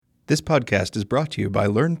This podcast is brought to you by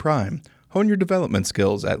Learn Prime. Hone your development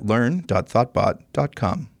skills at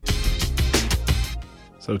learn.thoughtbot.com.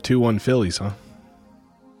 So 2-1 Phillies, huh?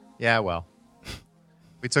 Yeah, well,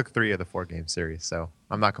 we took 3 of the 4 game series, so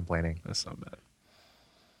I'm not complaining. That's not bad.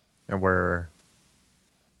 And we're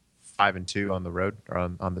 5-2 on the road, or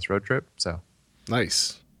on this road trip. So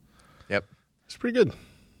Nice. Yep. It's pretty good.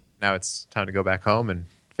 Now it's time to go back home and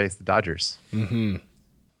face the Dodgers. Mm-hmm.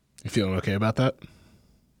 You feeling okay about that?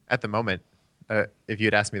 At the moment, if you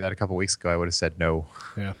had asked me that a couple weeks ago, I would have said no.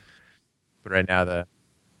 Yeah. But right now, the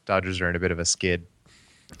Dodgers are in a bit of a skid.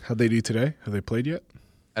 How'd they do today? Have they played yet?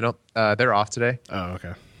 They're off today, Oh,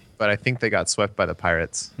 okay. but I think they got swept by the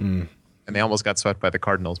Pirates. Mm. And they almost got swept by the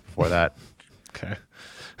Cardinals before that. Okay.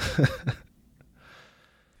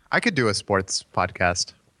 I could do a sports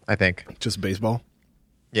podcast, I think. Just baseball?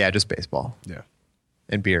 Yeah, just baseball Yeah.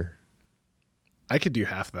 and beer. I could do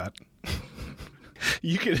half that.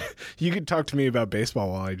 You could talk to me about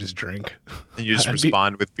baseball while I just drink. And you just I'd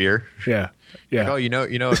respond with beer. Yeah. Yeah. Like, oh, you know,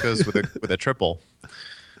 it goes with a triple.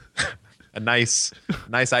 A nice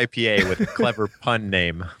IPA with a clever pun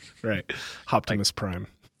name. Right. Optimus Prime.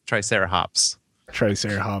 Triceratops.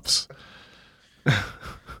 Triceratops.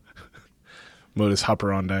 Modus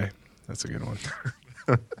operandi. That's a good one.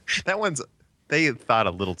 That one's, they thought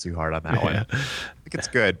a little too hard on that one. I think it's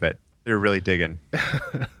good, but they're really digging.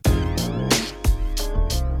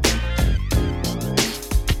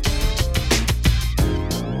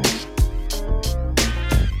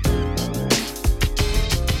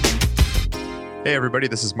 Hey everybody,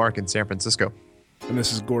 this is Mark in San Francisco. And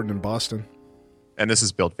this is Gordon in Boston. And this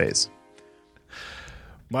is Build Phase.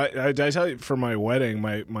 Did I tell you, for my wedding,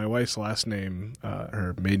 my wife's last name,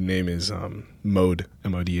 her maiden name is Mode,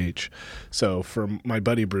 M-O-D-H. So for my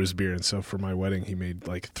buddy brews beer, and so for my wedding, he made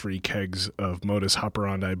like 3 kegs of Modus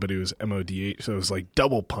operandi, but it was M-O-D-H, so it was like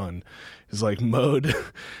double pun. It's like Mode,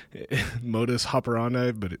 Modus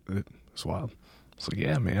operandi, but it was wild. It's like,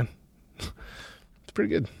 yeah, man. It's pretty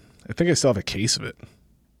good. I think I still have a case of it.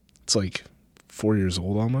 It's like 4 years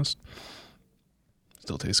old almost.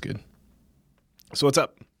 Still tastes good. So what's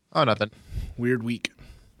up? Oh, nothing. Weird week.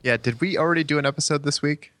 Yeah, did we already do an episode this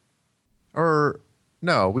week? Or,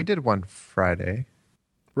 no, we did one Friday.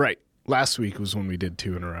 Right. Last week was when we did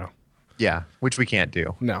 2 in a row. Yeah, which we can't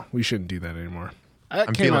do. No, we shouldn't do that anymore.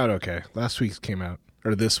 It came out okay. Last week's came out,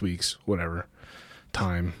 or this week's, whatever,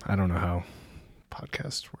 time. I don't know how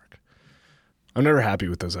podcasts work. I'm never happy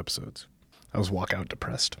with those episodes. I was walk out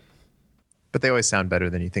depressed. But they always sound better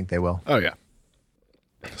than you think they will. Oh, yeah.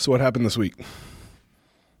 So what happened this week? You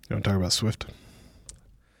want to talk about Swift?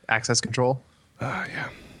 Access control? Yeah.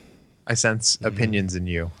 I sense opinions in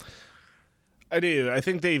you. I do. I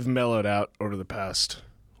think they've mellowed out over the past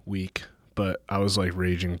week, but I was like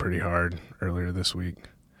raging pretty hard earlier this week.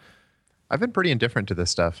 I've been pretty indifferent to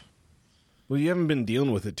this stuff. Well, you haven't been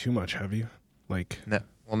dealing with it too much, have you? Like, No.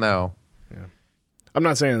 Well, no. yeah. I'm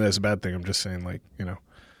not saying that's a bad thing. I'm just saying, like, you know.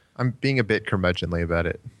 I'm being a bit curmudgeonly about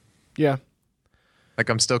it. Yeah. Like,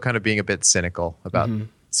 I'm still kind of being a bit cynical about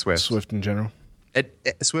Swift. Swift in general.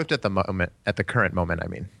 Swift at the current moment, I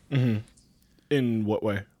mean. Mm-hmm. In what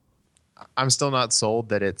way? I'm still not sold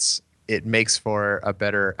that it makes for a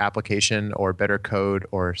better application or better code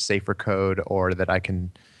or safer code, or that I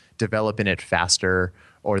can develop in it faster,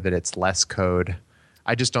 or that it's less code.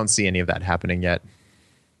 I just don't see any of that happening yet.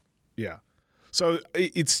 Yeah. So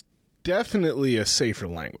it's definitely a safer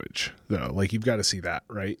language, though. Like, you've got to see that,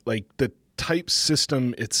 right? Like, the type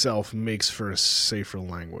system itself makes for a safer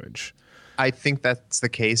language. I think that's the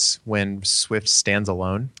case when Swift stands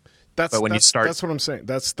alone. That's what I'm saying.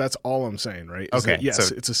 That's all I'm saying, right? Okay. Yes,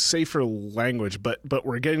 so, it's a safer language, but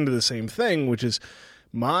we're getting to the same thing, which is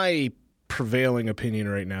my prevailing opinion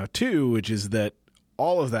right now too, which is that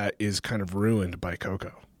all of that is kind of ruined by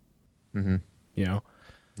Cocoa. Mm-hmm. You know?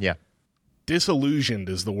 Yeah. Disillusioned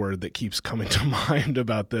is the word that keeps coming to mind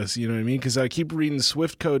about this. You know what I mean? Because I keep reading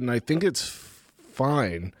Swift code and I think it's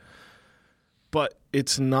fine, but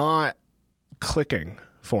it's not clicking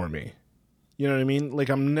for me. You know what I mean? Like,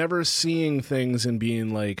 I'm never seeing things and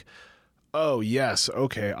being like, oh, yes,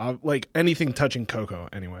 okay. Like, anything touching Cocoa,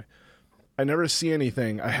 anyway. I never see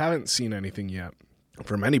anything. I haven't seen anything yet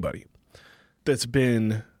from anybody that's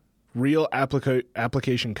been real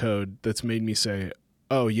application code that's made me say,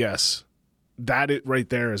 oh, yes, right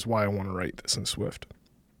there is why I want to write this in Swift.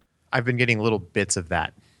 I've been getting little bits of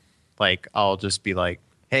that. Like, I'll just be like,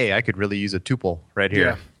 hey, I could really use a tuple right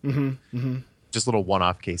here. Yeah. Mm-hmm. Mm-hmm. Just little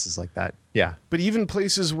one-off cases like that. Yeah. But even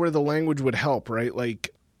places where the language would help, right?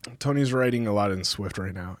 Like, Tony's writing a lot in Swift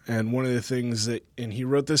right now. And one of the things and he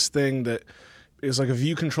wrote this thing that is like a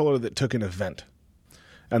view controller that took an event.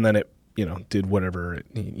 and then it, did whatever it,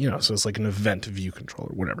 so it's like an event view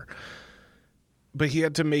controller, whatever. But he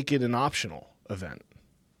had to make it an optional event.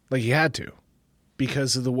 Like, he had to,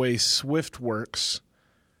 because of the way Swift works,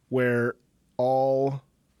 where all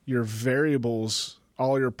your variables,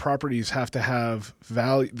 all your properties have to have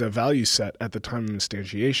the value set at the time of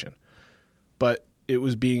instantiation. But it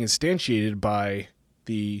was being instantiated by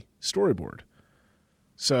the storyboard.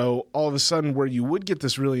 So all of a sudden, where you would get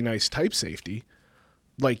this really nice type safety,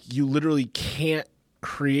 like, you literally can't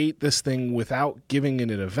create this thing without giving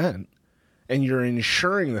it an event, and you're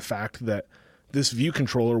ensuring the fact that this view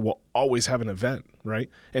controller will always have an event, right?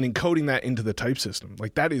 And encoding that into the type system.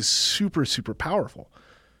 Like, that is super, super powerful.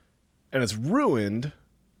 And it's ruined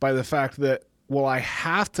by the fact that, well, I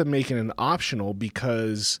have to make it an optional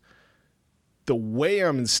because the way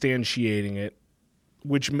I'm instantiating it,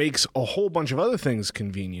 which makes a whole bunch of other things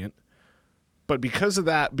convenient, but because of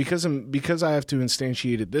that, because I have to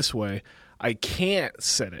instantiate it this way, I can't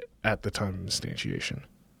set it at the time of instantiation.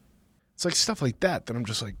 It's like stuff like that I'm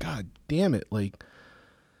just like, God damn it. Like,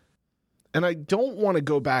 and I don't want to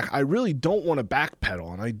go back. I really don't want to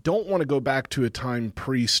backpedal, and I don't want to go back to a time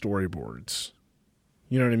pre-storyboards.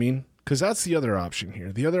 You know what I mean? Because that's the other option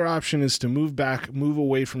here. The other option is to move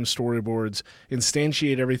away from storyboards,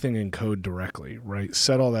 instantiate everything in code directly, right?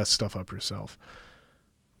 Set all that stuff up yourself.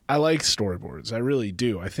 I like storyboards. I really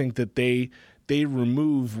do. I think that they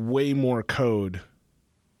remove way more code,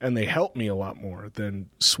 and they help me a lot more than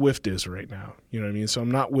Swift is right now. You know what I mean? So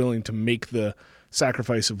I'm not willing to make the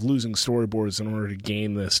sacrifice of losing storyboards in order to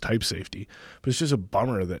gain this type safety. But it's just a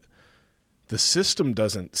bummer that the system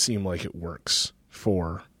doesn't seem like it works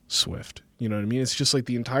for Swift. You know what I mean? It's just like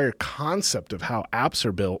the entire concept of how apps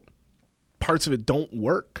are built, parts of it don't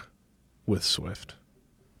work with Swift.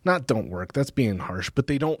 Not don't work, that's being harsh, but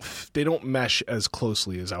they don't mesh as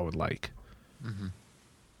closely as I would like. Mm-hmm.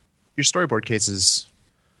 Your storyboard cases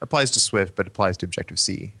applies to Swift, but applies to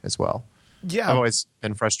Objective-C as well. Yeah. I've always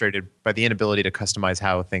been frustrated by the inability to customize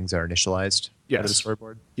how things are initialized out of the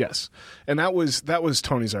storyboard. Yes. And that was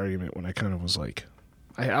Tony's argument when I kind of was like,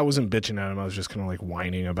 I wasn't bitching at him, I was just kind of like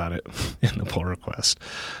whining about it in the pull request.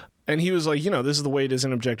 And he was like, this is the way it is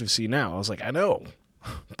in Objective-C now. I was like, I know,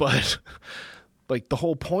 but like, the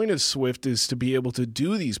whole point of Swift is to be able to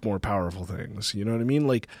do these more powerful things. You know what I mean?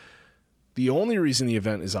 Like, the only reason the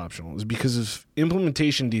event is optional is because of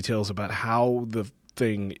implementation details about how the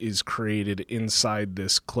thing is created inside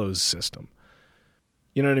this closed system.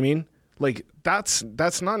 You know what I mean? Like, that's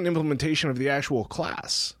not an implementation of the actual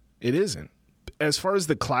class. It isn't. As far as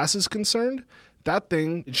the class is concerned, that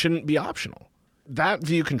thing shouldn't be optional. That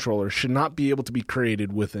view controller should not be able to be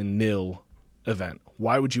created with a nil event.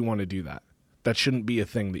 Why would you want to do that? That shouldn't be a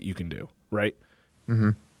thing that you can do, right?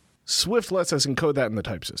 Mm-hmm. Swift lets us encode that in the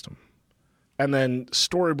type system. And then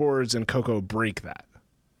storyboards and Cocoa break that.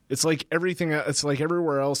 It's like everything. It's like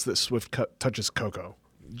everywhere else that Swift touches Cocoa.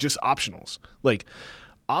 Just optionals. Like,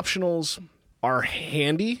 optionals are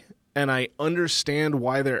handy, and I understand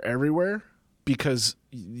why they're everywhere, because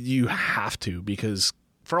you have to. Because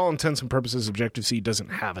for all intents and purposes, Objective-C doesn't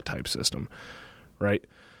have a type system, right?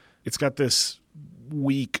 It's got this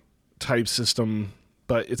weak type system,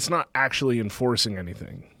 but it's not actually enforcing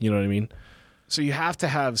anything. You know what I mean? So you have to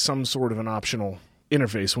have some sort of an optional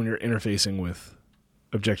interface when you're interfacing with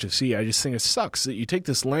Objective-C. I just think it sucks that you take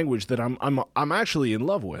this language that I'm actually in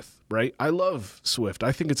love with, right? I love Swift.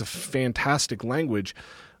 I think it's a fantastic language.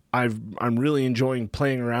 I'm really enjoying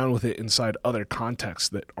playing around with it inside other contexts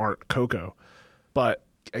that aren't Cocoa. But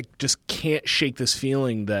I just can't shake this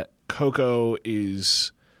feeling that Cocoa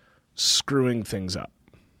is screwing things up.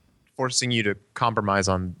 Forcing you to compromise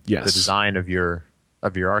on the design of your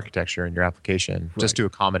architecture and your application just to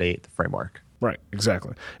accommodate the framework. Right,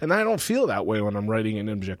 exactly. And I don't feel that way when I'm writing in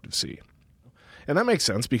Objective-C. And that makes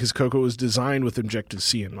sense because Cocoa was designed with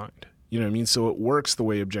Objective-C in mind. You know what I mean? So it works the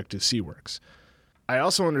way Objective-C works. I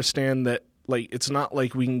also understand that, like, it's not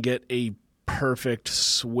like we can get a perfect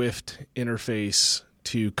Swift interface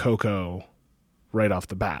to Cocoa right off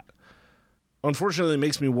the bat. Unfortunately, it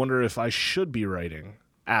makes me wonder if I should be writing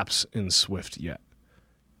apps in Swift yet.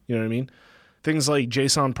 You know what I mean? Things like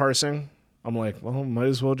JSON parsing, I'm like, well, might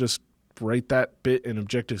as well just write that bit in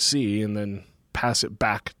Objective-C and then pass it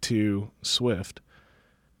back to Swift.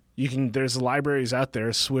 There's libraries out there,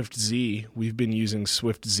 SwiftZ. We've been using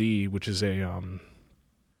SwiftZ, which is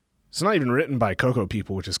it's not even written by Cocoa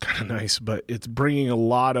people, which is kind of nice, but it's bringing a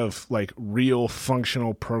lot of like real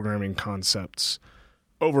functional programming concepts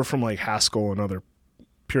over from like Haskell and other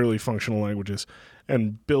purely functional languages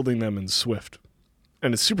and building them in Swift.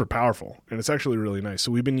 And it's super powerful, and it's actually really nice.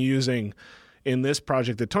 So we've been using in this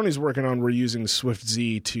project that Tony's working on, we're using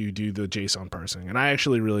SwiftZ to do the JSON parsing, and I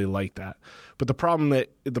actually really like that. But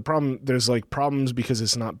there's like problems because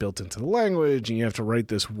it's not built into the language, and you have to write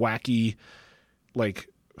this wacky, like,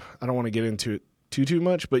 I don't want to get into it too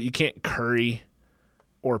much, but you can't curry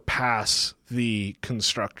or pass the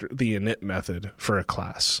constructor, the init method for a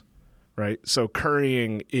class, right? So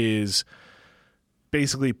currying is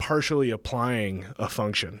basically partially applying a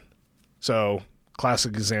function. So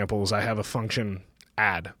classic examples, I have a function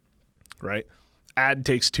add, right? Add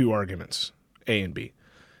takes 2 arguments, A and B,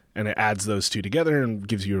 and it adds those 2 together and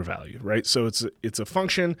gives you a value, right? So it's a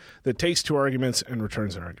function that takes 2 arguments and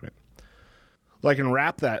returns an argument. Well, I can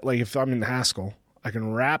wrap that, like if I'm in Haskell, I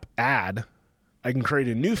can wrap add, I can create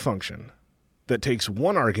a new function that takes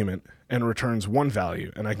 1 argument and returns 1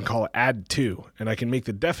 value, and I can call it add2, and I can make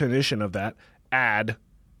the definition of that add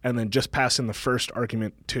and then just pass in the first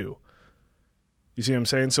argument 2. You see what I'm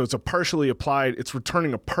saying? So it's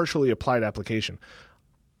returning a partially applied application.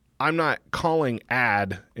 I'm not calling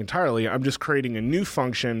add entirely. I'm just creating a new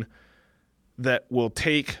function that will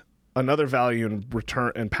take another value and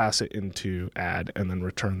return and pass it into add and then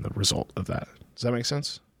return the result of that. Does that make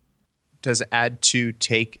sense? Does add2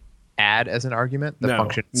 take add as an argument? The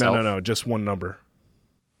function itself? No. Just one number.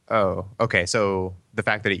 Oh, okay. So the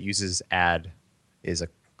fact that it uses add is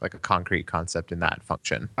like a concrete concept in that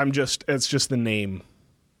function. It's just the name.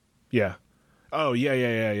 Yeah. Oh, yeah.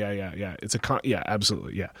 It's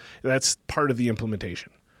absolutely. Yeah. That's part of the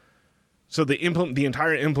implementation. So the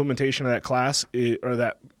entire implementation of that class or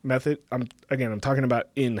that method, I'm talking about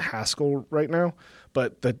in Haskell right now,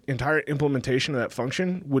 but the entire implementation of that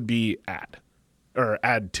function would be add or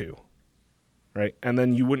add2, right? And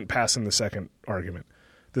then you wouldn't pass in the second argument.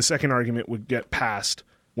 The second argument would get passed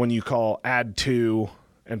when you call add2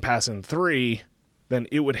 and pass in 3, then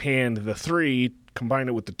it would hand the 3, combine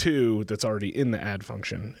it with the 2 that's already in the add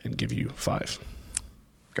function and give you 5.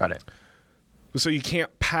 Got it. So you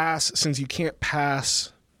can't pass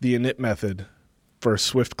the init method for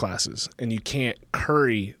Swift classes, and you can't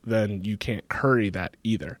curry, then you can't curry that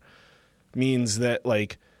either. Means that,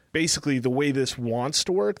 like, basically the way this wants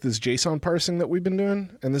to work, this JSON parsing that we've been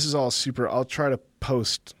doing, and this is all super, I'll try to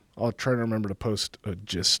remember to post a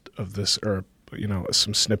gist of this, or, you know,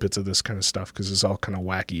 some snippets of this kind of stuff, because it's all kind of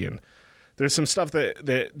wacky, and there's some stuff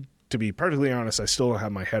that, to be perfectly honest, I still don't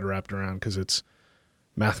have my head wrapped around, because it's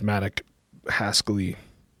mathematic, Haskell-y,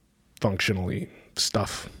 functionally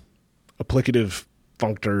stuff, applicative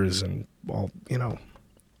functors, and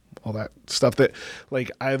all that stuff that, like,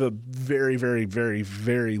 I have a very, very, very,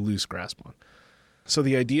 very loose grasp on. So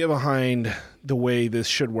the idea behind the way this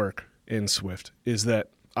should work in Swift is that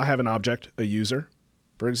I have an object, a user,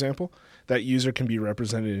 for example. That user can be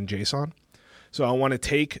represented in JSON. So I want to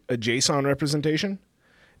take a JSON representation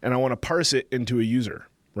and I want to parse it into a user,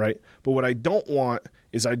 right? But what I don't want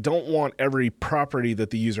is every property that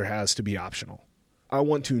the user has to be optional. I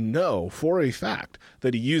want to know for a fact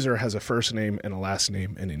that a user has a first name and a last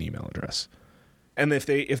name and an email address. And if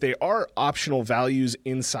they are optional values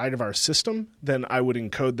inside of our system, then I would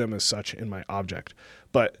encode them as such in my object.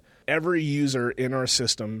 But every user in our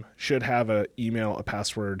system should have a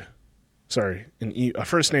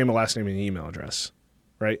first name, a last name, and an email address,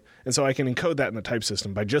 right? And so I can encode that in the type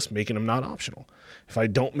system by just making them not optional. If I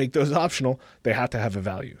don't make those optional, they have to have a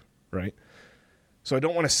value, right? So I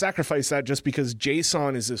don't want to sacrifice that just because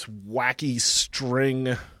JSON is this wacky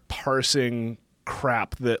string parsing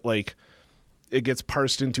crap that, like, it gets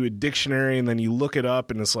parsed into a dictionary and then you look it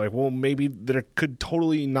up and it's like, well, maybe there could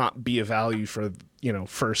totally not be a value for,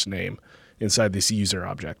 first name inside this user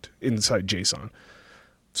object, inside JSON.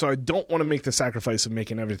 So I don't want to make the sacrifice of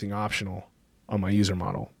making everything optional on my user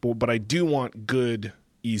model, but I do want good,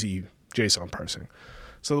 easy JSON parsing.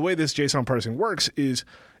 So the way this JSON parsing works is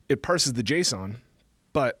it parses the JSON,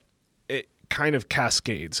 but it kind of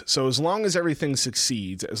cascades. So as long as everything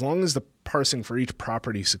succeeds, as long as the parsing for each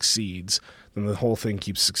property succeeds, then the whole thing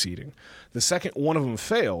keeps succeeding. The second one of them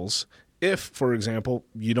fails, if, for example,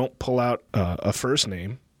 you don't pull out a first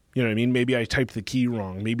name, you know what I mean? Maybe I typed the key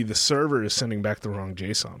wrong. Maybe the server is sending back the wrong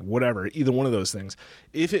JSON. Whatever, either one of those things.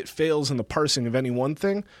 If it fails in the parsing of any one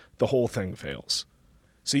thing, the whole thing fails.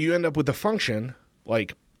 So you end up with a function,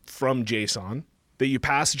 like from JSON, that you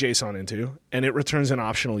pass JSON into, and it returns an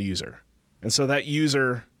optional user. And so that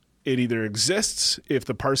user, it either exists if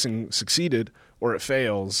the parsing succeeded, or it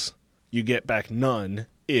fails. You get back none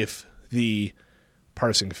if the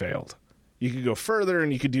parsing failed. You could go further,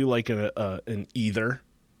 and you could do like an either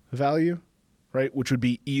value, right? Which would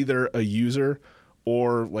be either a user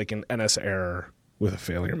or like an NS error with a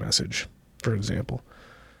failure message, for example.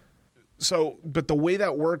 So, but the way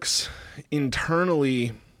that works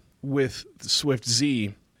internally with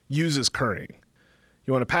SwiftZ uses currying.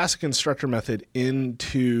 You want to pass a constructor method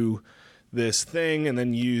into this thing and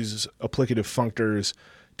then use applicative functors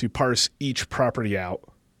to parse each property out,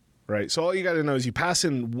 right? So all you got to know is you pass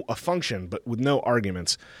in a function, but with no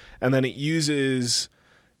arguments, and then it uses.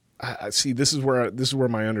 See, this is where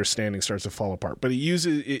my understanding starts to fall apart. But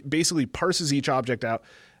it basically parses each object out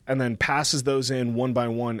and then passes those in one by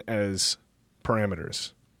one as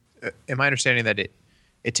parameters. Am I understanding that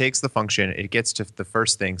it takes the function, it gets to the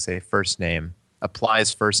first thing, say first name,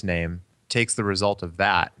 applies first name, takes the result of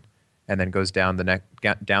that, and then goes down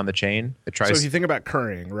the chain? It tries. So if you think about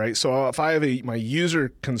currying, right? So if I have my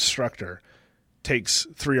user constructor takes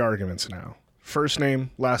 3 arguments now: first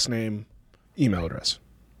name, last name, email address.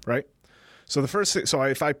 Right? So the first thing, so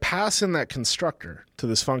if I pass in that constructor to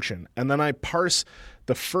this function and then I parse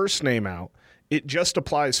the first name out, it just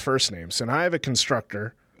applies first names. And I have a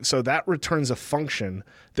constructor, so that returns a function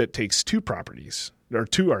that takes 2 properties, or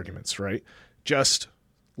 2 arguments, right? Just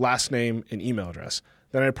last name and email address.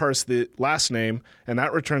 Then I parse the last name, and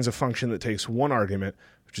that returns a function that takes 1 argument,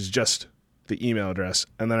 which is just the email address.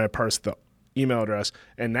 And then I parse the email address,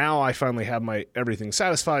 and now I finally have my everything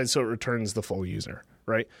satisfied, so it returns the full user.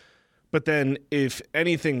 Right? But then if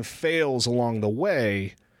anything fails along the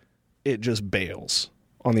way, it just bails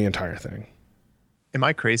on the entire thing. Am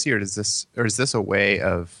I crazy, or is this a way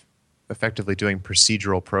of effectively doing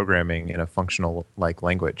procedural programming in a functional like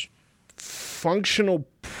language? Functional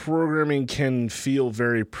programming can feel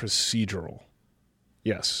very procedural.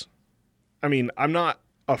 Yes. I mean, I'm not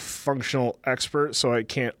a functional expert, so I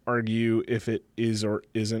can't argue if it is or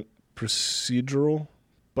isn't procedural,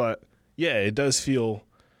 but yeah, it does feel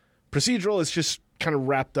procedural. It's just kind of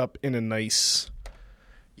wrapped up in a nice.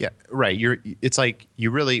 Yeah, right. It's like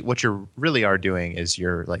what you really are doing is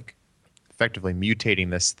you're like effectively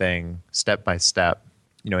mutating this thing step by step,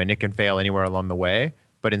 and it can fail anywhere along the way.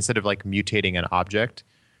 But instead of like mutating an object,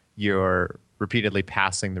 you're repeatedly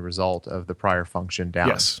passing the result of the prior function down.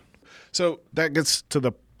 Yes. So that gets to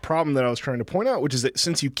the problem that I was trying to point out, which is that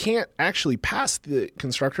since you can't actually pass the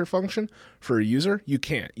constructor function for a user, you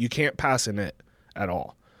can't pass init at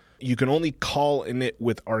all. You can only call init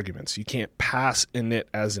with arguments. You can't pass init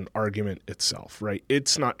as an argument itself, right?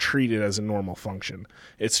 It's not treated as a normal function.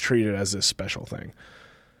 It's treated as a special thing.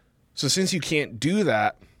 So since you can't do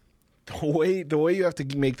that, the way you have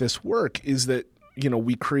to make this work is that,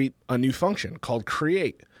 we create a new function called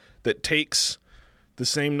create that takes the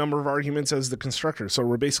same number of arguments as the constructor. So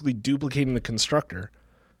we're basically duplicating the constructor,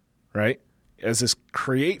 right, as this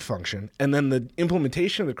create function. And then the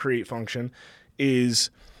implementation of the create function is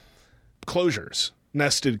closures,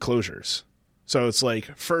 nested closures. So it's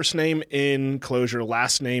like first name in closure,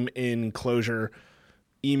 last name in closure,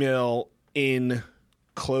 email in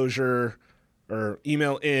closure, or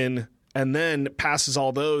email in, and then passes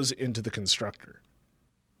all those into the constructor.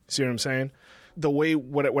 See what I'm saying? The way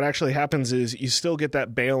what actually happens is you still get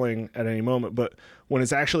that bailing at any moment, but when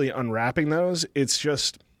it's actually unwrapping those, it's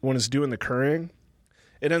just when it's doing the currying,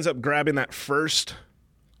 it ends up grabbing that first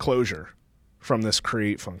closure from this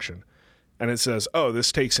create function, and it says, oh,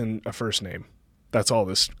 this takes in a first name. That's all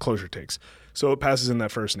this closure takes. So it passes in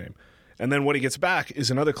that first name. And then what it gets back is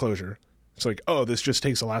another closure. It's like, oh, this just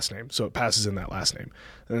takes a last name. So it passes in that last name.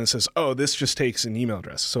 And then it says, oh, this just takes an email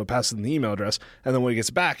address. So it passes in the email address. And then what it gets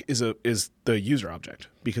back is the user object,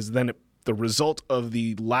 because then the result of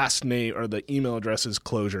the last name or the email address's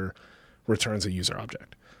closure returns a user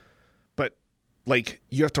object. But like,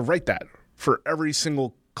 you have to write that for every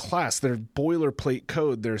single class. They're boilerplate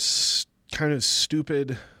code. There's kind of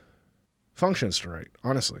stupid functions to write,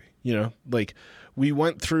 honestly. Like, we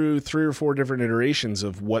went through 3 or 4 different iterations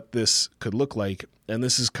of what this could look like, and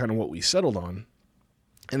this is kind of what we settled on.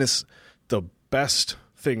 And it's the best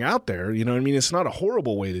thing out there. It's not a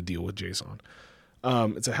horrible way to deal with JSON.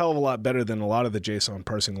 It's a hell of a lot better than a lot of the JSON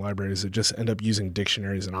parsing libraries that just end up using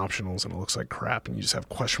dictionaries and optionals, and it looks like crap, and you just have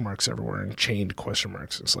question marks everywhere and chained question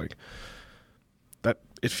marks. It's like that.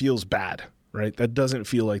 It feels bad. Right? That doesn't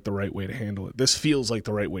feel like the right way to handle it. This feels like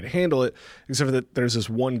the right way to handle it, except for that there's this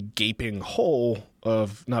one gaping hole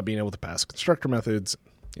of not being able to pass constructor methods.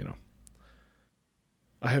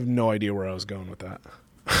 I have no idea where I was going with that.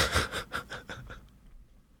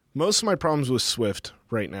 Most of my problems with Swift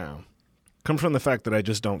right now come from the fact that I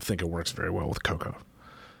just don't think it works very well with Cocoa.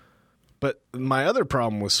 But my other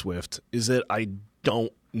problem with Swift is that I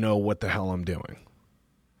don't know what the hell I'm doing.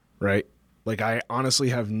 Right? Like, I honestly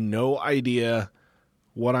have no idea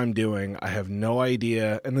what I'm doing. I have no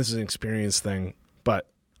idea, and this is an experience thing, but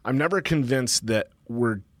I'm never convinced that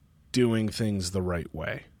we're doing things the right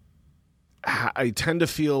way. I tend to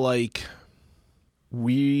feel like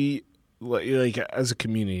we, like as a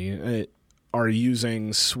community, are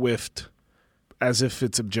using Swift as if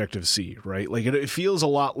it's Objective-C, right? Like it feels a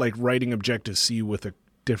lot like writing Objective-C with a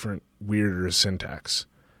different, weirder syntax.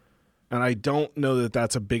 And I don't know that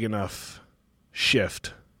that's a big enough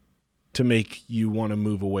shift to make you want to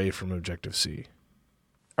move away from Objective-C.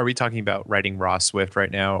 Are we talking about writing raw Swift right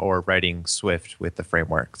now, or writing Swift with the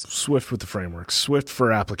frameworks? Swift with the frameworks, Swift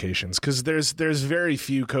for applications, because there's very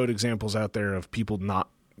few code examples out there of people not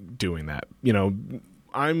doing that. You know,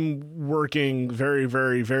 I'm working very,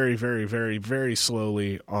 very, very, very, very, very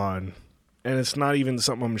slowly on, and it's not even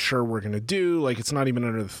something I'm sure we're going to do. Like, it's not even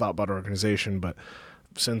under the Thoughtbot organization, but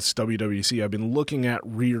since WWDC, I've been looking at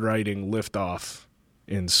rewriting Liftoff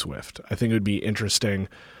in Swift. I think it would be interesting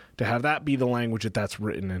to have that be the language that's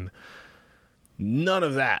written in. None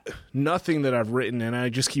of that, nothing that I've written, and I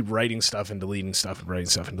just keep writing stuff and deleting stuff and writing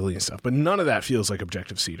stuff and deleting stuff, but none of that feels like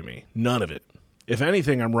Objective-C to me. None of it. If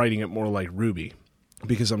anything, I'm writing it more like Ruby,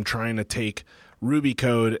 because I'm trying to take Ruby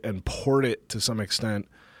code and port it to some extent,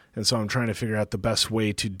 and so I'm trying to figure out the best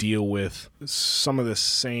way to deal with some of the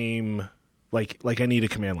same, like I need a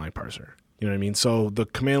command line parser. You know what I mean? So the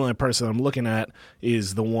command line parser that I'm looking at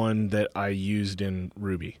is the one that I used in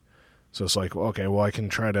Ruby. So it's like, okay, well, I can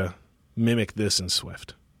try to mimic this in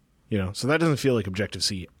Swift. You know, so that doesn't feel like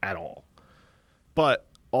Objective-C at all. But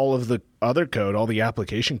all of the other code, all the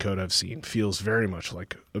application code I've seen feels very much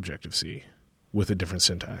like Objective-C with a different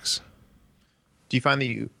syntax. Do you find that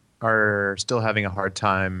you are still having a hard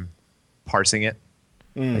time parsing it,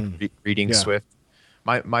 like reading Swift?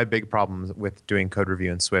 My big problem with doing code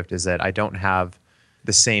review in Swift is that I don't have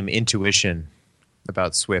the same intuition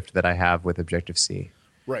about Swift that I have with Objective-C.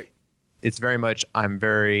 Right. It's very much, I'm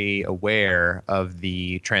very aware of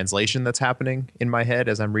the translation that's happening in my head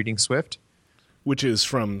as I'm reading Swift. Which is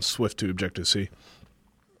from Swift to Objective-C.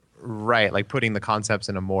 Right, like putting the concepts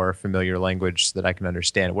in a more familiar language so that I can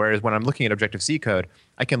understand. Whereas when I'm looking at Objective-C code,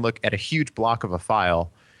 I can look at a huge block of a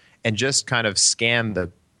file and just kind of scan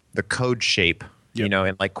the code shape, you know,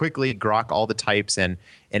 and like quickly grok all the types, and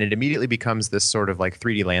it immediately becomes this sort of like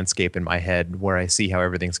 3D landscape in my head where I see how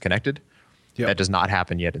everything's connected. That does not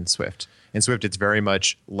happen yet in Swift. In Swift, it's very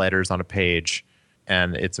much letters on a page,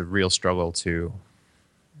 and it's a real struggle to,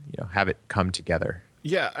 you know, have it come together.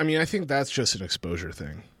 Yeah, I mean, I think that's just an exposure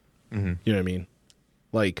thing. Mm-hmm. You know what I mean?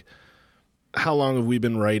 Like, how long have we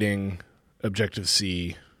been writing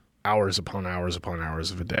Objective-C hours upon hours upon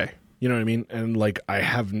hours of a day? You know what I mean? And, like, I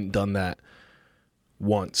haven't done that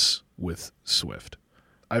once with Swift.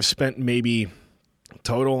 I've spent maybe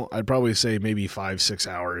total, I'd probably say maybe 5-6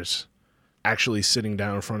 hours actually sitting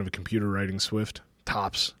down in front of a computer writing Swift,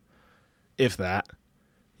 tops, if that.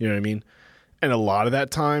 You know what I mean? And a lot of that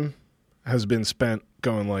time has been spent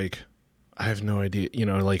going like, I have no idea, you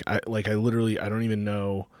know, I literally, I don't even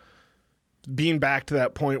know, being back to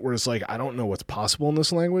that point where it's like, I don't know what's possible in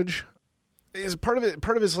this language. Is part of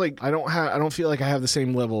it's like, I don't feel like I have the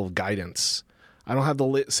same level of guidance. I don't have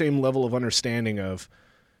the same level of understanding of,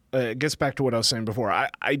 it gets back to what I was saying before.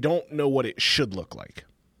 I don't know what it should look like.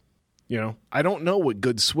 You know, I don't know what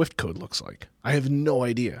good Swift code looks like. I have no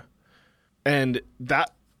idea. And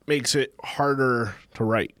that makes it harder to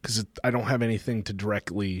write because I don't have anything to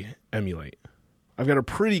directly emulate. I've got a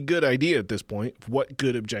pretty good idea at this point of what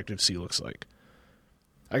good Objective-C looks like.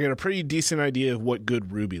 I got a pretty decent idea of what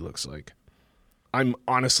good Ruby looks like. I'm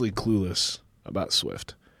honestly clueless about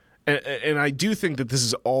Swift. And I do think that this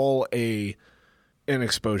is all an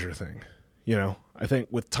exposure thing. You know, I think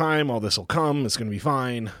with time, all this will come. It's going to be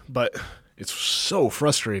fine. But it's so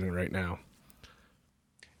frustrating right now.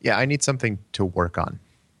 Yeah, I need something to work on.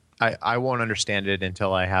 I won't understand it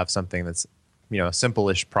until I have something that's, you know, a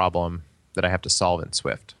simple-ish problem that I have to solve in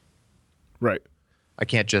Swift. Right. I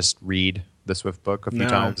can't just read the Swift book a few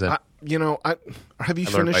times. And have you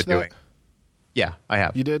finished that? Doing. Yeah, I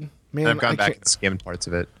have. You did? Man, and I've gone back and skimmed parts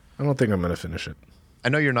of it. I don't think I'm going to finish it. I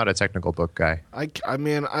know you're not a technical book guy. I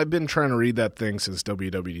mean, I've been trying to read that thing since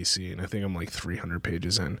WWDC, and I think I'm like 300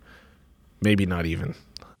 pages in. Maybe not even.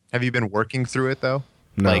 Have you been working through it, though?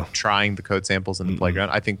 No. Like trying the code samples in the playground?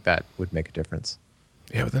 I think that would make a difference.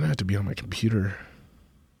 Yeah, but then I have to be on my computer.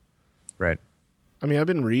 Right. I mean, I've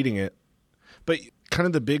been reading it, but kind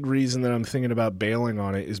of the big reason that I'm thinking about bailing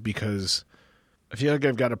on it is because I feel like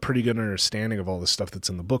I've got a pretty good understanding of all the stuff that's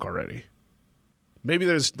in the book already. Maybe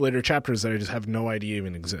there's later chapters that I just have no idea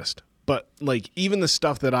even exist. But, like, even the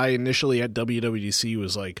stuff that I initially at WWDC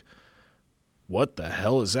was like, what the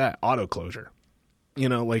hell is that? Auto closure. You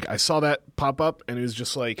know, like, I saw that pop up, and it was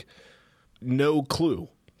just like, no clue.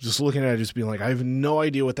 Just looking at it, just being like, I have no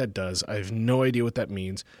idea what that does. I have no idea what that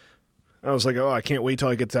means. And I was like, oh, I can't wait till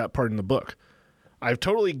I get to that part in the book. I've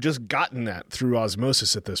totally just gotten that through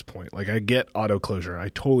osmosis at this point. Like, I get auto closure. I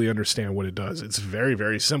totally understand what it does. It's very,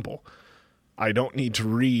 very simple. I don't need to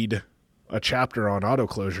read a chapter on auto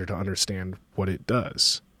closure to understand what it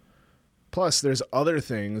does. Plus, there's other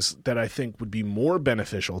things that I think would be more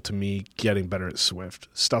beneficial to me getting better at Swift.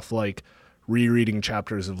 Stuff like rereading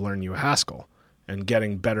chapters of Learn You Haskell and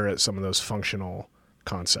getting better at some of those functional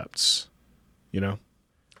concepts, you know?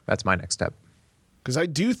 That's my next step. Because I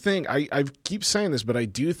do think, I keep saying this, but I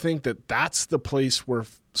do think that that's the place where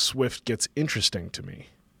Swift gets interesting to me.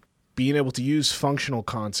 Being able to use functional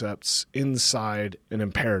concepts inside an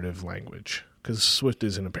imperative language. Because Swift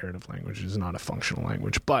is an imperative language, it is not a functional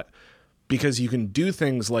language. But because you can do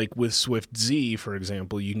things like with Swift Z, for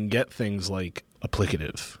example, you can get things like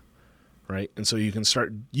applicative, right? And so you can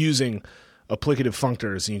start using applicative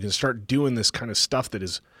functors, and you can start doing this kind of stuff that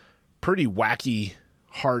is pretty wacky,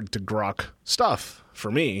 hard to grok stuff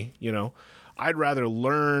for me, you know. I'd rather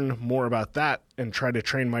learn more about that and try to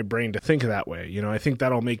train my brain to think that way. You know, I think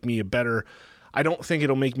that'll make me I don't think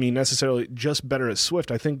it'll make me necessarily just better at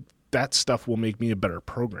Swift. I think that stuff will make me a better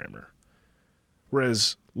programmer.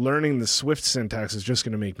 Whereas learning the Swift syntax is just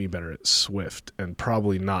going to make me better at Swift, and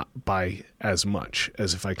probably not by as much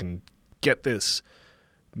as if I can get this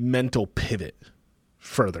mental pivot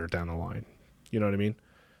further down the line. You know what I mean?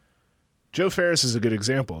 Joe Ferris is a good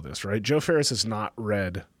example of this, right? Joe Ferris has not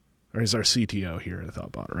read, or he's our CTO here at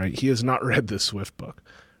ThoughtBot, right? He has not read this Swift book,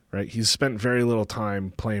 right? He's spent very little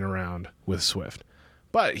time playing around with Swift.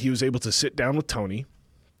 But he was able to sit down with Tony,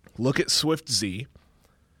 look at Swift Z,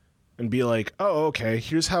 and be like, oh, okay,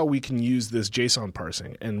 here's how we can use this JSON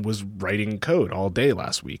parsing, and was writing code all day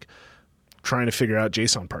last week trying to figure out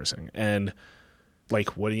JSON parsing. And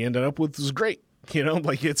like what he ended up with was great. You know,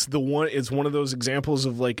 like it's one of those examples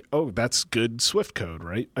of like, oh, that's good Swift code,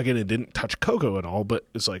 right? Again, it didn't touch Cocoa at all, but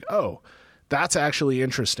it's like, oh, that's actually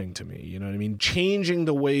interesting to me. You know what I mean? Changing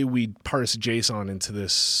the way we parse JSON into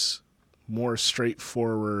this more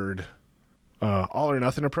straightforward all or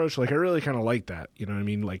nothing approach. Like, I really kind of like that. You know what I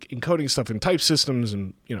mean? Like encoding stuff in type systems,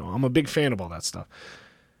 and, you know, I'm a big fan of all that stuff.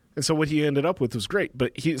 And so what he ended up with was great,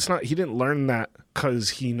 but he didn't learn that because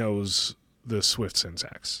he knows the Swift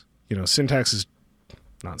syntax. You know, syntax is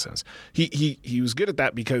nonsense. He was good at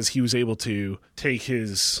that because he was able to take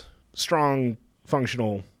his strong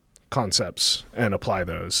functional concepts and apply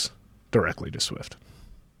those directly to Swift.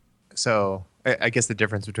 So I guess the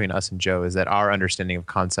difference between us and Joe is that our understanding of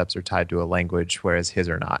concepts are tied to a language, whereas his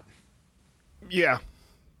are not. Yeah.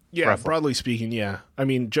 Yeah, roughly. Broadly speaking, yeah. I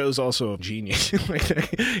mean, Joe's also a genius.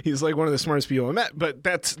 He's like one of the smartest people I met, but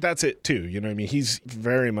that's it too. You know what I mean? He's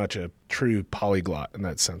very much a true polyglot in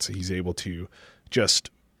that sense. He's able to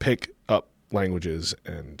just pick up languages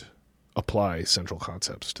and apply central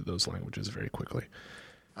concepts to those languages very quickly.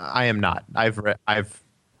 I am not. I've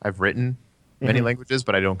written many languages,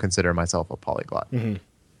 but I don't consider myself a polyglot. Mm-hmm.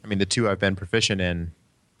 I mean, the two I've been proficient in,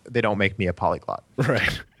 they don't make me a polyglot.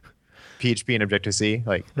 Right. PHP and Objective-C,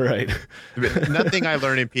 like right. Nothing I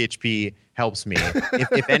learn in PHP helps me.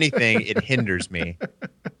 If anything, it hinders me.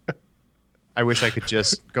 I wish I could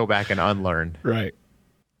just go back and unlearn. Right.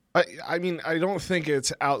 I mean, I don't think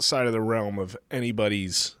it's outside of the realm of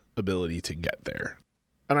anybody's ability to get there,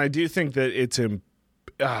 and I do think that it's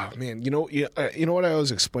man, you know what I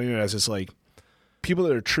always explain it as is like people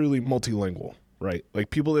that are truly multilingual, right?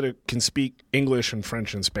 Like people that can speak English and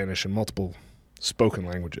French and Spanish and multiple spoken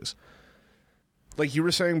languages. Like you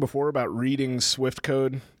were saying before about reading Swift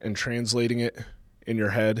code and translating it in your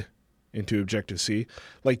head into Objective-C,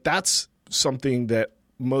 like that's something that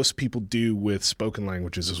most people do with spoken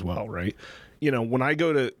languages as well, right? You know,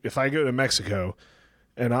 if I go to Mexico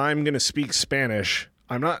and I'm going to speak Spanish,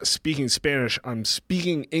 I'm not speaking Spanish, I'm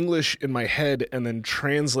speaking English in my head and then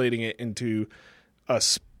translating it into a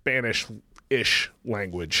Spanish-ish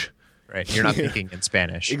language. Right. You're not thinking in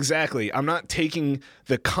Spanish. Exactly. I'm not taking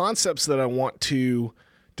the concepts that I want to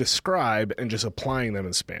describe and just applying them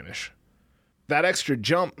in Spanish. That extra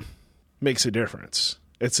jump makes a difference.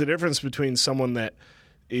 It's the difference between someone that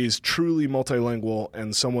is truly multilingual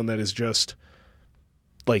and someone that is just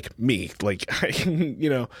like me. Like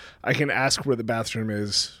I can ask where the bathroom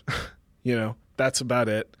is. You know, that's about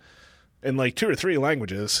it. In like 2 or 3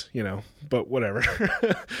 languages, you know, but whatever.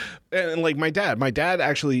 And like my dad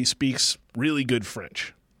actually speaks really good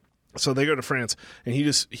French. So they go to France and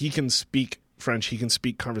he can speak French. He can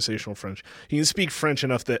speak conversational French. He can speak French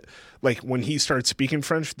enough that, like, when he starts speaking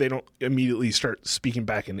French, they don't immediately start speaking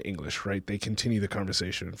back in English, right? They continue the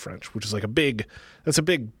conversation in French, which is like that's a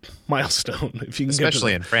big milestone. If you can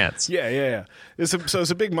Especially in France. Yeah. It's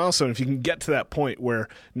a big milestone if you can get to that point where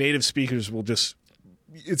native speakers will just,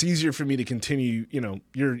 it's easier for me to continue,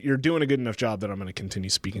 you're doing a good enough job that I'm going to continue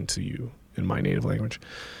speaking to you in my native language.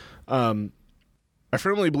 I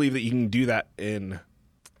firmly believe that you can do that in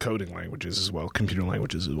coding languages as well, computer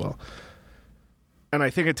languages as well. And I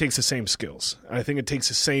think it takes the same skills. I think it takes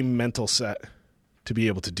the same mental set to be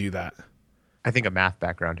able to do that. I think a math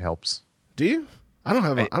background helps. Do you? I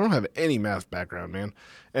don't have any math background, man.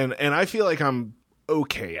 And I feel like I'm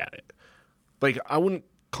okay at it. Like, I wouldn't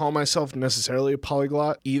call myself necessarily a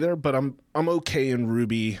polyglot either, but I'm okay in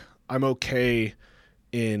Ruby. I'm not okay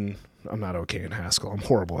in Haskell. I'm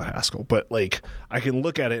horrible at Haskell, but like I can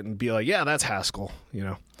look at it and be like, yeah, that's Haskell,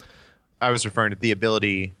 I was referring to the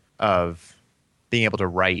ability of being able to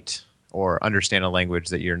write or understand a language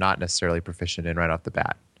that you're not necessarily proficient in right off the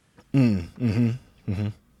bat.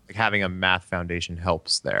 Like having a math foundation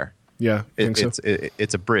helps there. Yeah,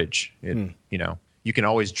 it's a bridge. You can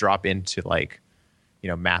always drop into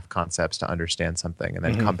math concepts to understand something, and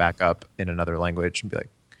then come back up in another language and be like,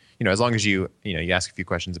 as long as you ask a few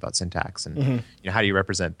questions about syntax and how do you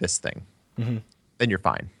represent this thing, then you're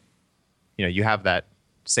fine. You have that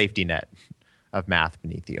safety net of math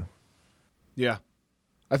beneath you. Yeah.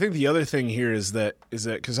 I think the other thing here is that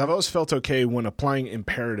because I've always felt okay when applying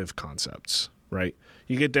imperative concepts, right?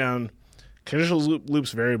 You get down conditional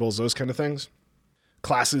loops, variables, those kind of things,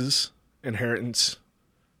 classes, inheritance,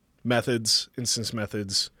 methods, instance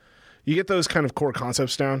methods. You get those kind of core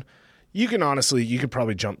concepts down. You could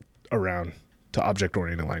probably jump around to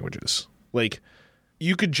object-oriented languages. Like,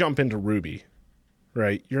 you could jump into Ruby,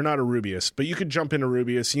 right? You're not a Rubyist, but you could jump into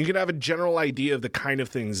Rubyist, and you could have a general idea of the kind of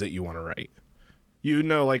things that you want to write.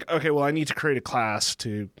 Like, okay, well, I need to create a class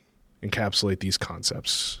to encapsulate these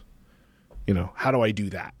concepts. How do I do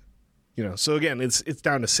that? So again, it's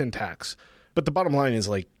down to syntax. But the bottom line is,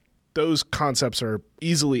 like, those concepts are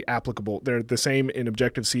easily applicable. They're the same in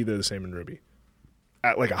Objective-C, they're the same in Ruby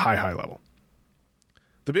at like a high level.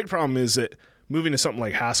 The big problem is that moving to something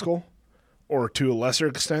like Haskell, or to a lesser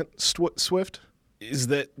extent Swift, is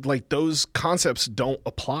that like those concepts don't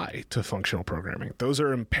apply to functional programming. Those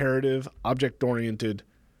are imperative, object-oriented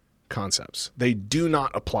concepts. They do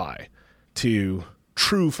not apply to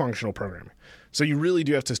true functional programming. So you really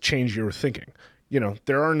do have to change your thinking.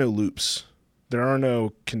 There are no loops. There are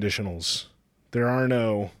no conditionals. There are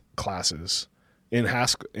no classes in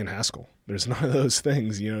Haskell. There's none of those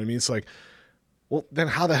things. You know what I mean? It's like, well, then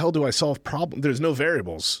how the hell do I solve problems? There's no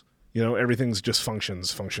variables. Everything's just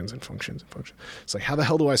functions. It's like, how the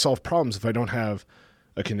hell do I solve problems if I don't have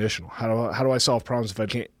a conditional? How do I solve problems if I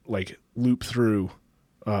can't like loop through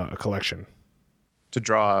a collection? To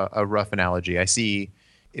draw a rough analogy, I see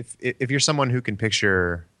if you're someone who can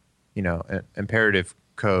picture, imperative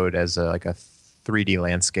code as a 3D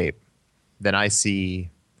landscape, then I see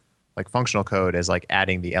like functional code as like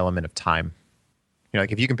adding the element of time.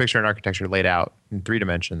 Like if you can picture an architecture laid out in 3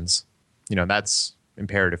 dimensions, that's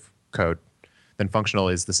imperative code. Then functional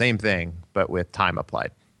is the same thing, but with time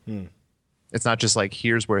applied. It's not just like,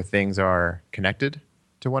 here's where things are connected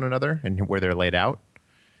to one another and where they're laid out.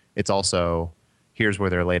 It's also, here's where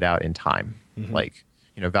they're laid out in time. Like,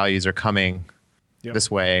 values are coming this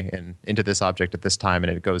way and into this object at this time,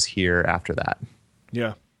 and it goes here after that.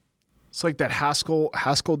 Yeah. It's like that Haskell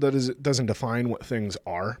doesn't define what things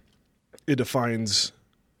are. It defines,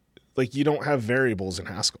 like, you don't have variables in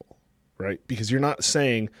Haskell, right? Because you're not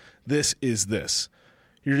saying this is this.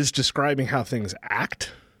 You're just describing how things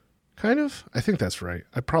act, kind of. I think that's right.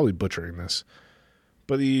 I'm probably butchering this.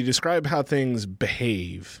 But you describe how things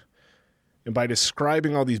behave. And by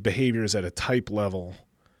describing all these behaviors at a type level,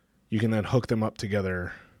 you can then hook them up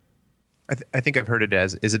together. I think I've heard it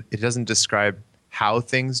as, it doesn't describe how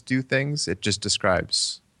things do things. It just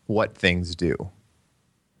describes what things do.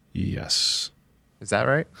 Yes. Is that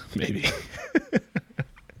right? Maybe.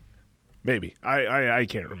 Maybe. I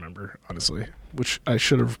can't remember, honestly, which I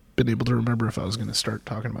should have been able to remember if I was going to start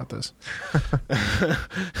talking about this.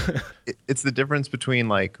 It's the difference between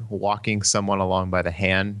like walking someone along by the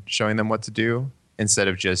hand, showing them what to do, instead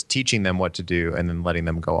of just teaching them what to do and then letting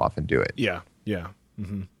them go off and do it. Yeah.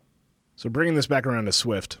 Mm-hmm. So bringing this back around to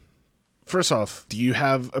Swift. First off, do you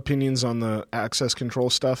have opinions on the access control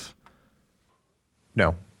stuff?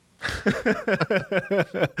 No.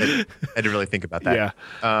 I didn't really think about that.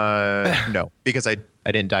 Yeah. No, because I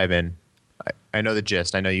didn't dive in. I know the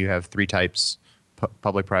gist. I know you have 3 types,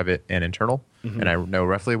 public, private, and internal, and I know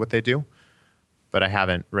roughly what they do. but I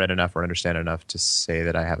haven't read enough or understand enough to say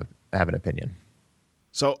that I have an opinion.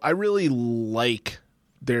 So I really like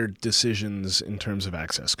their decisions in terms of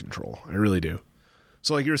access control. I really do.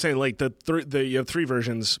 So like you were saying, like you have 3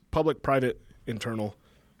 versions: public, private, internal.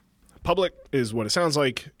 Public is what it sounds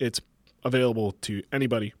like. It's available to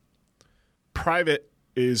anybody. Private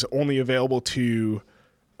is only available to,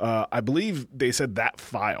 I believe they said that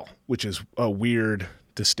file, which is a weird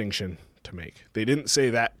distinction to make. They didn't say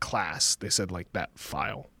that class. They said like that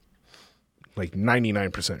file. Like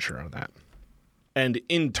 99% sure on that. And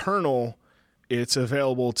internal, it's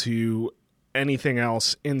available to anything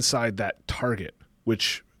else inside that target,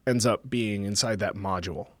 which ends up being inside that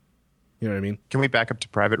module. You know what I mean? Can we back up to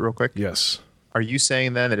private real quick? Yes. Are you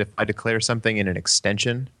saying then that if I declare something in an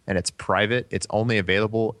extension and it's private, it's only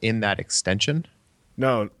available in that extension?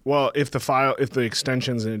 No. Well, if the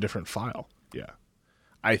extension's in a different file, yeah.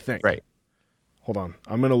 I think. Right. Hold on.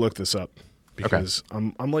 I'm going to look this up because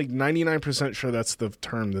I'm like 99% sure that's the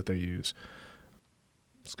term that they use.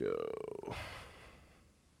 Let's go.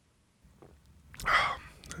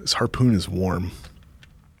 This harpoon is warm.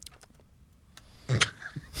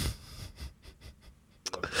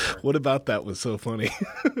 What about that was so funny?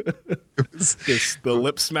 The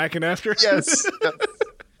lip smacking after? Yes.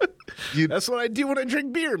 That's what I do when I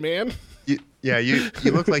drink beer, man. You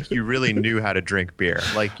look like you really knew how to drink beer.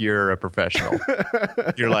 Like you're a professional.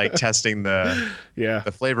 You're like testing the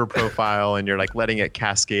flavor profile and you're like letting it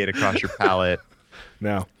cascade across your palate.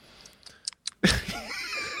 No.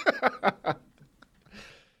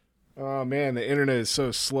 Oh, man, the internet is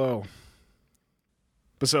so slow.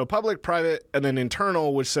 But so public, private, and then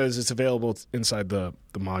internal, which says it's available inside the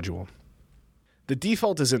module. The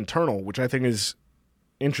default is internal, which I think is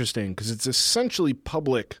interesting because it's essentially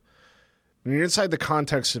public when you're inside the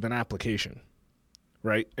context of an application,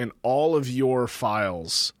 right? And all of your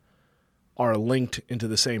files are linked into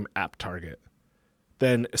the same app target.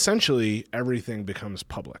 Then essentially everything becomes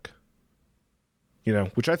public,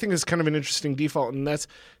 which I think is kind of an interesting default. And that's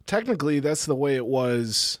the way it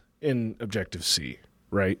was in Objective-C,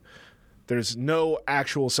 right? There's no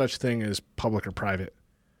actual such thing as public or private.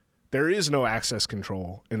 There is no access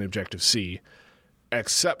control in Objective-C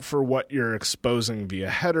except for what you're exposing via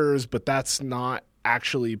headers, but that's not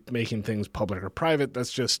actually making things public or private.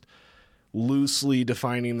 That's just loosely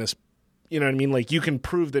defining this. You know what I mean? Like you can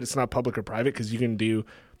prove that it's not public or private because you can do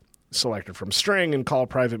selector from string and call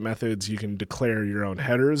private methods. You can declare your own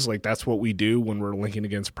headers. Like that's what we do when we're linking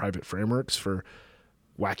against private frameworks for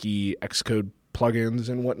wacky Xcode plugins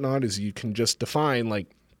and whatnot, is you can just define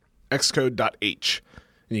like xcode.h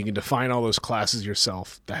and you can define all those classes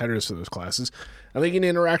yourself, the headers for those classes, and then you can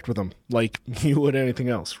interact with them like you would anything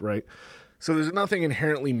else, right? So there's nothing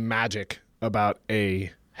inherently magic about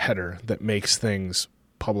a header that makes things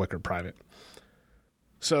public or private.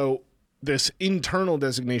 So this internal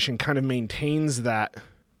designation kind of maintains that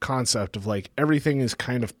concept of like everything is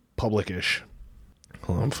kind of public-ish.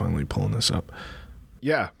 Hold on, I'm finally pulling this up.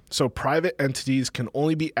 Yeah, so private entities can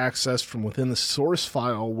only be accessed from within the source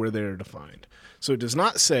file where they're defined. So it does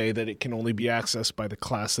not say that it can only be accessed by the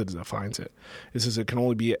class that defines it. It says it can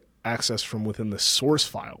only be accessed from within the source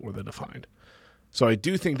file where they're defined. So I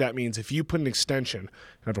do think that means if you put an extension,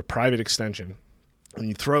 have a private extension, and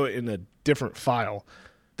you throw it in a different file,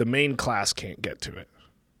 the main class can't get to it.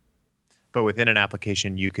 But within an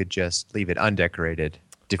application, you could just leave it undecorated,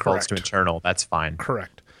 defaults to internal. That's fine.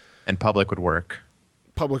 Correct. And public would work.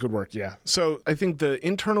 Public would work, yeah. So I think the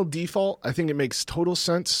internal default, I think it makes total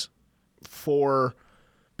sense for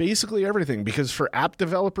basically everything, because for app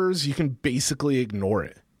developers, you can basically ignore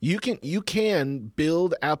it. You can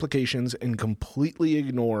build applications and completely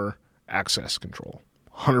ignore access control.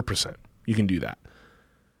 100%. You can do that,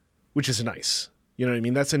 which is nice. You know what I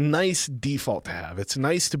mean? That's a nice default to have. It's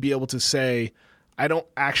nice to be able to say, I don't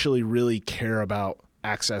actually really care about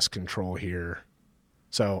access control here,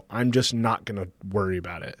 so I'm just not going to worry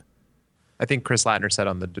about it. I think Chris Latner said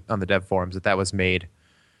on the dev forums that was made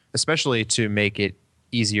especially to make it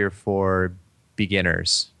easier for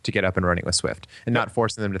beginners to get up and running with Swift and not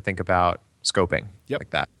forcing them to think about scoping like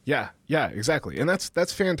that. Yeah, exactly. And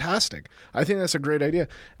that's fantastic. I think that's a great idea.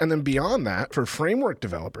 And then beyond that, for framework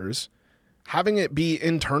developers, having it be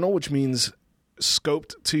internal, which means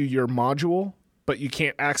scoped to your module, but you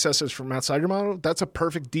can't access it from outside your module, that's a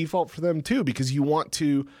perfect default for them too, because you want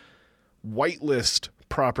to whitelist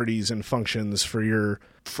properties and functions for your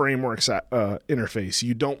framework's interface.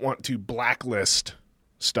 You don't want to blacklist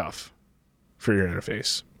stuff for your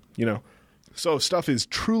interface, So if stuff is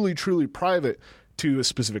truly, truly private to a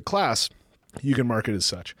specific class, you can mark it as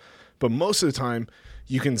such. But most of the time,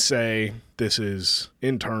 you can say, this is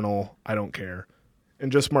internal, I don't care.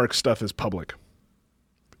 and just mark stuff as public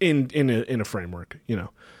in a framework, you know.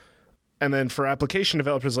 And then for application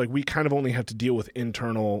developers, like, we kind of only have to deal with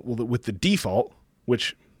with the default,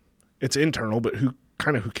 which it's internal, but who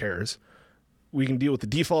cares? We can deal with the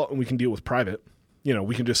default and we can deal with private. You know,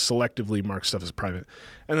 we can just selectively mark stuff as private.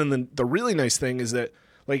 And then the really nice thing is that,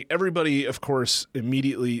 like, everybody, of course,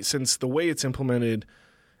 immediately, since the way it's implemented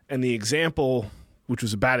and the example, which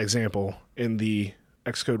was a bad example in the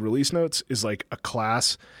Xcode release notes, is like a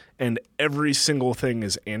class and every single thing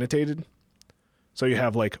is annotated. So you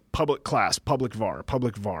have like public class, public var,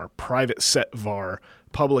 private set var,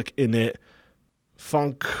 public init,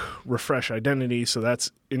 func refresh identity. So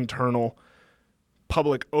that's internal.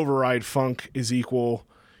 Public override func is equal.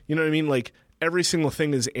 You know what I mean? Like, every single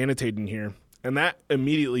thing is annotated in here. And that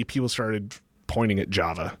immediately people started pointing at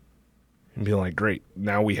Java and being like, great,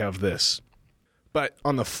 now we have this. But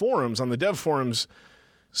on the forums, on the dev forums,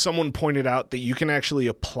 someone pointed out that you can actually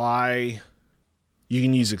apply, you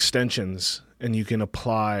can use extensions and you can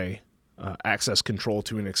apply access control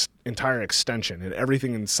to an entire extension. And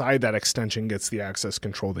everything inside that extension gets the access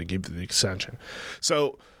control they give to the extension.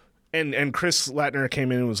 So, and Chris Latner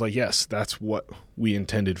came in and was like, yes, that's what we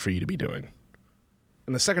intended for you to be doing.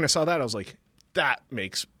 And the second I saw that, I was like, that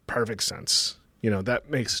makes perfect sense. You know, that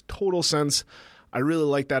makes total sense. I really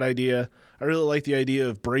like that idea. I really like the idea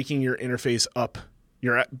of breaking your interface up,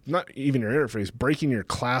 not even your interface, breaking your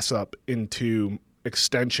class up into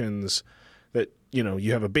extensions that, you know,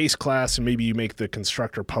 you have a base class and maybe you make the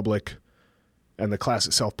constructor public and the class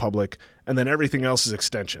itself public, and then everything else is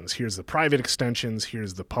extensions. Here's the private extensions,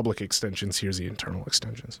 here's the public extensions, here's the internal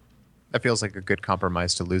extensions. That feels like a good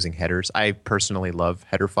compromise to losing headers. I personally love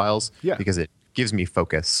header files because it gives me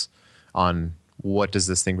focus on what does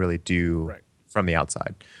this thing really do from the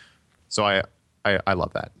outside. So I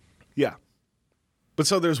love that. Yeah. But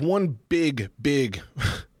so there's one big,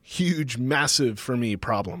 huge, massive, for me,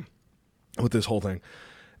 problem with this whole thing.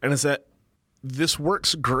 And it's that this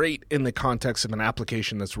works great in the context of an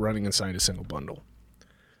application that's running inside a single bundle.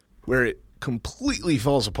 Where it completely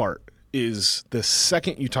falls apart is the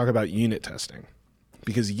second you talk about unit testing.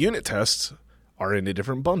 Because unit tests are in a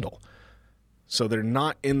different bundle. So they're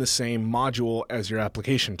not in the same module as your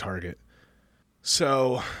application target.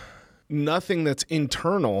 So nothing that's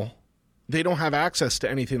internal, they don't have access to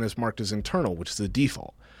anything that's marked as internal, which is the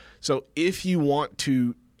default. So if you want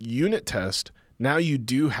to unit test, now you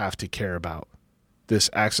do have to care about this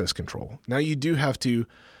access control. Now you do have to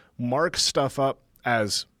mark stuff up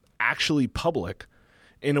as actually public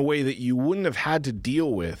in a way that you wouldn't have had to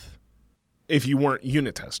deal with if you weren't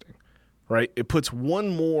unit testing, right? It puts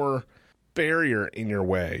one more barrier in your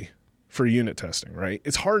way for unit testing, right?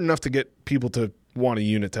 It's hard enough to get people to want to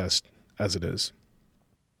unit test as it is.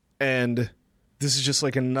 And this is just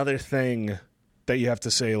like another thing that you have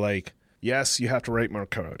to say, like, yes, you have to write more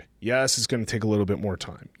code. Yes, it's going to take a little bit more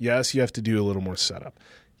time. Yes, you have to do a little more setup.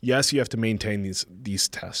 Yes, you have to maintain these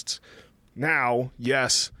tests. Now,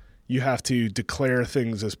 yes, you have to declare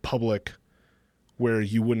things as public where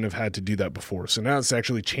you wouldn't have had to do that before. So now it's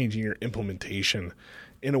actually changing your implementation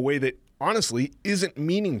in a way that honestly isn't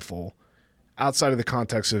meaningful outside of the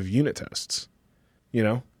context of unit tests. You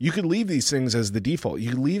know, you could leave these things as the default.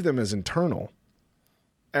 You could leave them as internal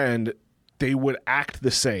and they would act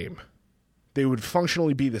the same. They would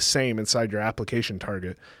functionally be the same inside your application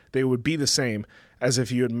target. They would be the same as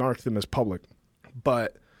if you had marked them as public.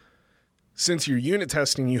 But since you're unit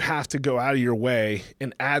testing, you have to go out of your way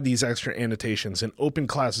and add these extra annotations and open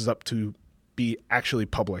classes up to be actually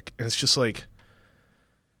public. And it's just like,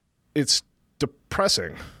 it's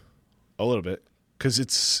depressing a little bit because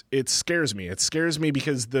it scares me. It scares me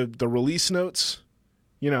because the release notes,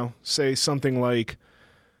 you know, say something like,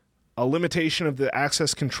 a limitation of the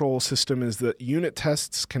access control system is that unit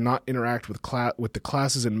tests cannot interact with the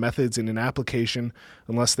classes and methods in an application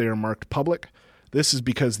unless they are marked public. This is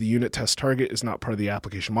because the unit test target is not part of the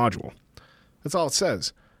application module. That's all it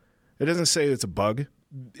says. It doesn't say it's a bug.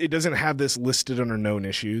 It doesn't have this listed under known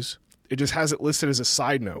issues. It just has it listed as a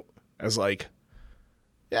side note, as like,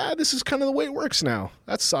 yeah, this is kind of the way it works now.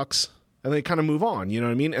 That sucks. And they kind of move on, you know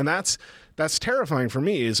what I mean? And that's terrifying for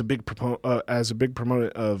me as a big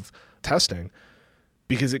proponent of testing,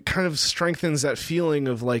 because it kind of strengthens that feeling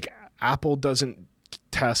of like Apple doesn't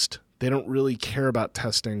test. They don't really care about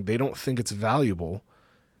testing. They don't think it's valuable.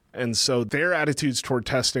 And so their attitudes toward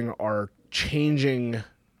testing are changing,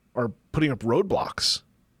 are putting up roadblocks.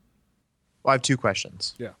 Well, I have two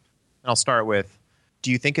questions. Yeah. And I'll start with,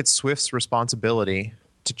 do you think it's Swift's responsibility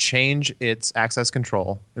to change its access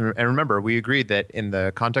control? And remember, we agreed that in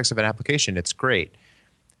the context of an application, it's great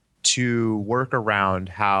to work around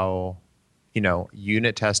how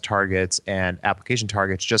unit test targets and application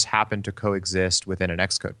targets just happen to coexist within an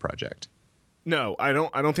Xcode project. No, I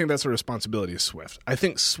don't think that's a responsibility of Swift. I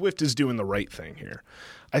think Swift is doing the right thing here.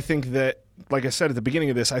 I think that, like I said at the beginning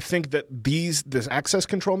of this, I think that this access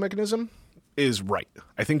control mechanism is right.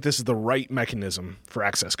 I think this is the right mechanism for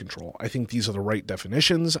access control. I think these are the right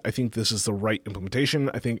definitions. I think this is the right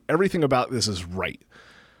implementation. I think everything about this is right.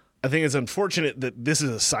 I think it's unfortunate that this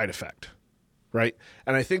is a side effect, right?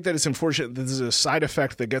 And I think that it's unfortunate that this is a side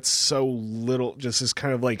effect that gets so little, just this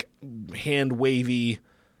kind of like hand-wavy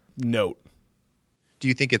note. Do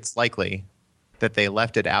you think it's likely that they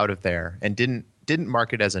left it out of there and didn't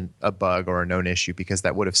mark it as a bug or a known issue because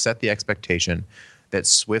that would have set the expectation that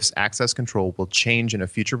Swift's access control will change in a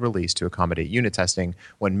future release to accommodate unit testing,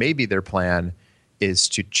 when maybe their plan is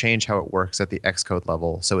to change how it works at the Xcode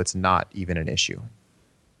level so it's not even an issue?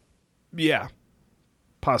 Yeah,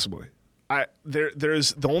 possibly.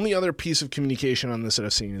 There's the only other piece of communication on this that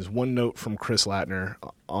I've seen is one note from Chris Latner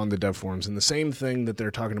on the dev forums, and the same thing that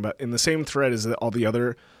they're talking about in the same thread as all the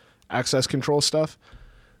other access control stuff.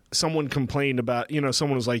 Someone complained about,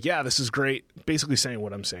 someone was like, yeah, this is great. Basically saying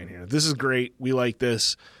what I'm saying here. This is great. We like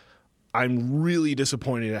this. I'm really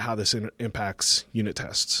disappointed at how this impacts unit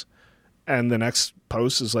tests. And the next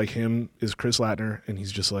post is is Chris Latner, and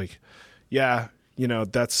he's just like, yeah,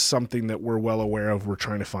 that's something that we're well aware of. We're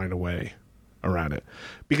trying to find a way around it.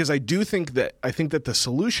 Because I think that the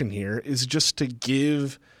solution here is just to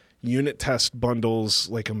give unit test bundles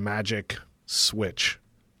like a magic switch.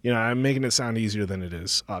 I'm making it sound easier than it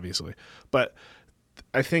is, obviously. But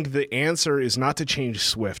I think the answer is not to change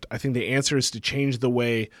Swift. I think the answer is to change the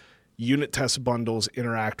way unit test bundles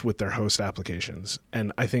interact with their host applications.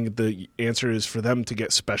 And I think the answer is for them to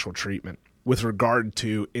get special treatment with regard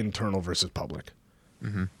to internal versus public.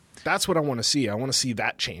 Mm-hmm. That's what I want to see. I want to see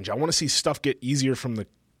that change. I want to see stuff get easier from the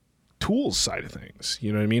tools side of things.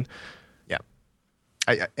 You know what I mean? Yeah.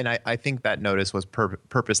 I think that notice was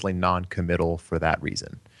purposely non-committal for that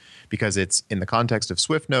reason, because it's in the context of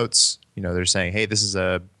Swift notes. They're saying, hey, this is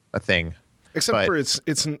a thing. Except for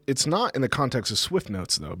it's not in the context of Swift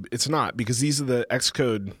notes, though. It's not, because these are the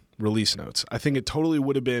Xcode release notes. I think it totally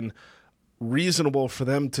would have been reasonable for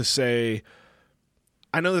them to say,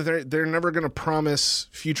 I know that they're never going to promise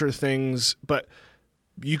future things, but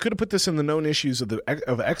you could have put this in the known issues of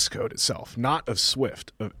Xcode itself, not of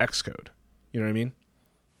Swift, of Xcode. You know what I mean?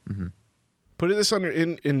 Mm-hmm. Put this under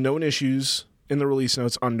in known issues in the release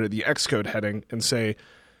notes under the Xcode heading and say,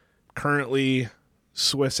 currently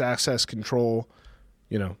Swift's access control,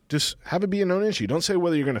 just have it be a known issue. Don't say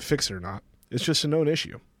whether you're going to fix it or not. It's just a known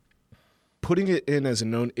issue. Putting it in as a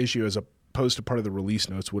known issue as opposed to part of the release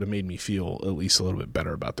notes would have made me feel at least a little bit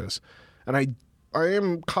better about this. And I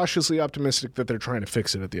am cautiously optimistic that they're trying to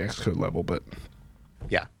fix it at the Xcode level, but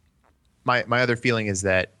yeah. My other feeling is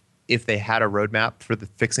that if they had a roadmap for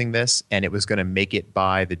fixing this and it was going to make it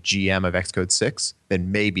by the GM of Xcode 6,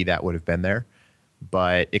 then maybe that would have been there.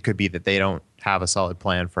 But it could be that they don't have a solid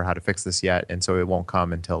plan for how to fix this yet, and so it won't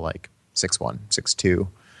come until like 6.1, 6.2,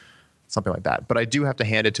 something like that. But I do have to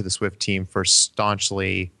hand it to the Swift team for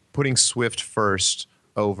staunchly putting Swift first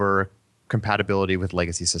over compatibility with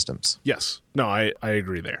legacy systems. Yes. No, I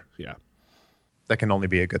agree there. Yeah. That can only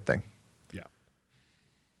be a good thing. Yeah.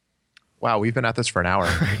 Wow, we've been at this for an hour.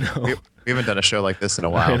 I know. We haven't done a show like this in a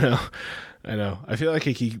while. I know. I feel like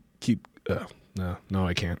I keep no,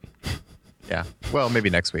 I can't. Yeah. Well, maybe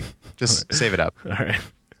next week. Just save it up. All right.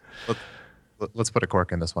 Let's put a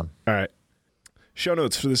cork in this one. All right. Show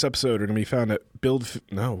notes for this episode are going to be found at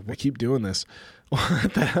No, I keep doing this.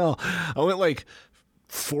 What the hell? I went like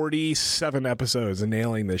 47 episodes and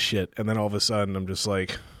nailing this shit, and then all of a sudden I'm just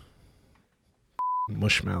like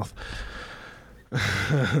mush mouth.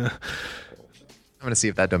 I'm going to see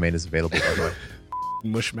if that domain is available, by the way.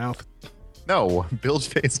 Mush mouth? No,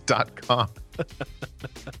 buildphase.com.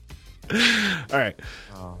 All right.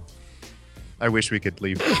 I wish we could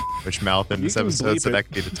leave mush mouth in this episode so that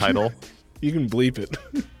could be the title. You can bleep it.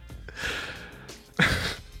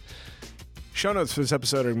 Show notes for this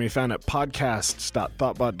episode are going to be found at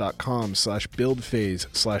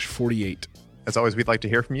podcasts.thoughtbot.com/buildphase/48. As always, we'd like to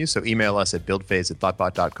hear from you, so email us at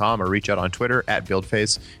buildphase@thoughtbot.com or reach out on Twitter at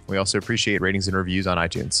buildphase. We also appreciate ratings and reviews on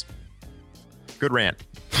iTunes. Good rant.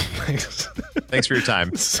 Thanks. Thanks for your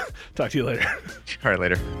time. Talk to you later. All right,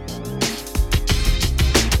 later.